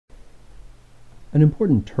An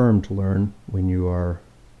important term to learn when you are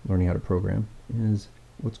learning how to program is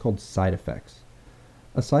what's called side effects.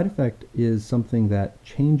 A side effect is something that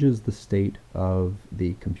changes the state of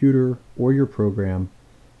the computer or your program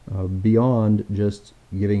beyond just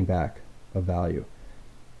giving back a value.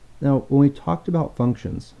 Now, when we talked about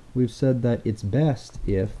functions, we've said that it's best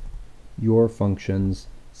if your functions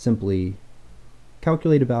simply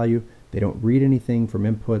calculate a value, they don't read anything from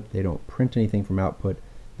input, they don't print anything from output,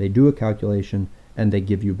 they do a calculation, and they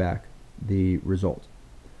give you back the result.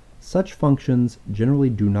 Such functions generally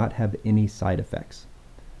do not have any side effects.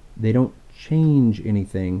 They don't change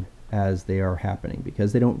anything as they are happening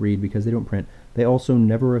because they don't read, because they don't print. They also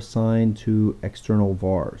never assign to external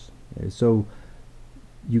vars. Okay? So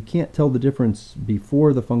you can't tell the difference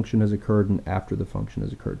before the function has occurred and after the function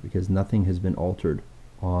has occurred because nothing has been altered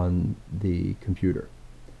on the computer.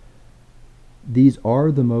 These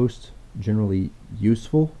are the most generally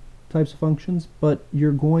useful types of functions, but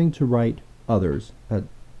you're going to write others at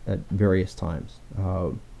various times.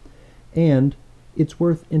 And it's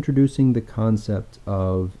worth introducing the concept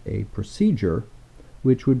of a procedure,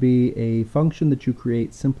 which would be a function that you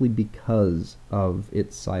create simply because of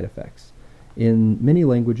its side effects. In many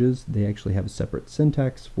languages, they actually have a separate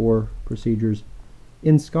syntax for procedures.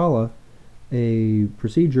 In Scala, a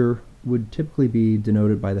procedure would typically be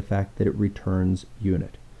denoted by the fact that it returns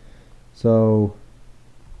unit. So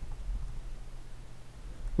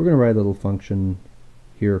we're going to write a little function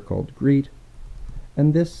here called greet,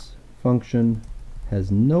 and this function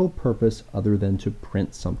has no purpose other than to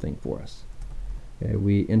print something for us. Okay,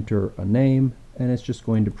 we enter a name, and it's just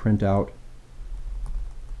going to print out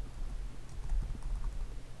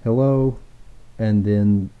hello, and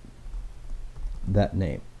then that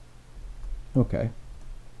name. Okay.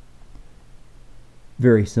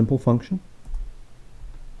 Very simple function.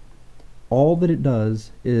 All that it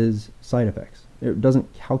does is side effects. It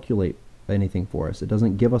doesn't calculate anything for us. It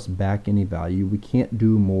doesn't give us back any value. We can't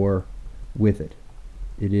do more with it.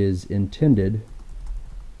 It is intended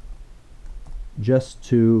just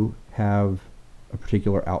to have a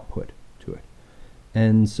particular output to it.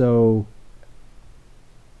 And so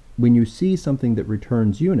when you see something that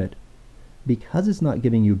returns unit, because it's not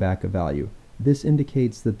giving you back a value, this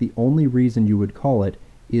indicates that the only reason you would call it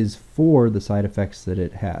is for the side effects that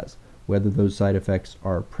it has, whether those side effects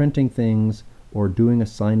are printing things or doing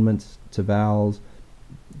assignments to vals,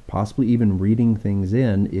 possibly even reading things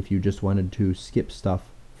in if you just wanted to skip stuff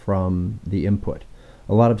from the input.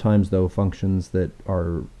 A lot of times, though, functions that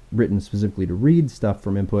are written specifically to read stuff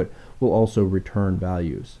from input will also return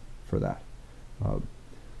values for that.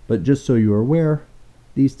 But just so you're aware,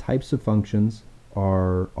 these types of functions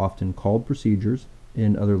are often called procedures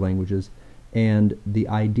in other languages, and the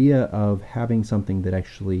idea of having something that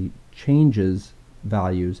actually changes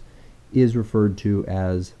values is referred to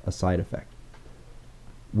as a side effect.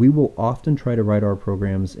 We will often try to write our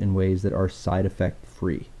programs in ways that are side effect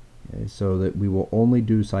free, okay, so that we will only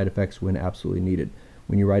do side effects when absolutely needed.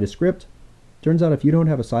 When you write a script, turns out if you don't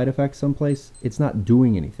have a side effect someplace, it's not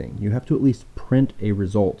doing anything. You have to at least print a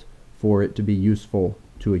result for it to be useful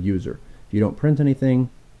to a user. If you don't print anything,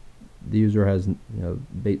 the user has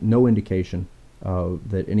no indication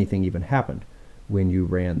that anything even happened when you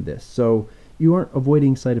ran this. So you aren't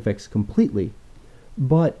avoiding side effects completely,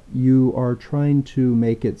 but you are trying to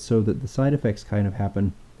make it so that the side effects kind of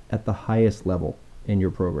happen at the highest level in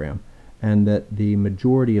your program, and that the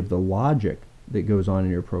majority of the logic that goes on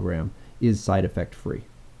in your program is side effect free.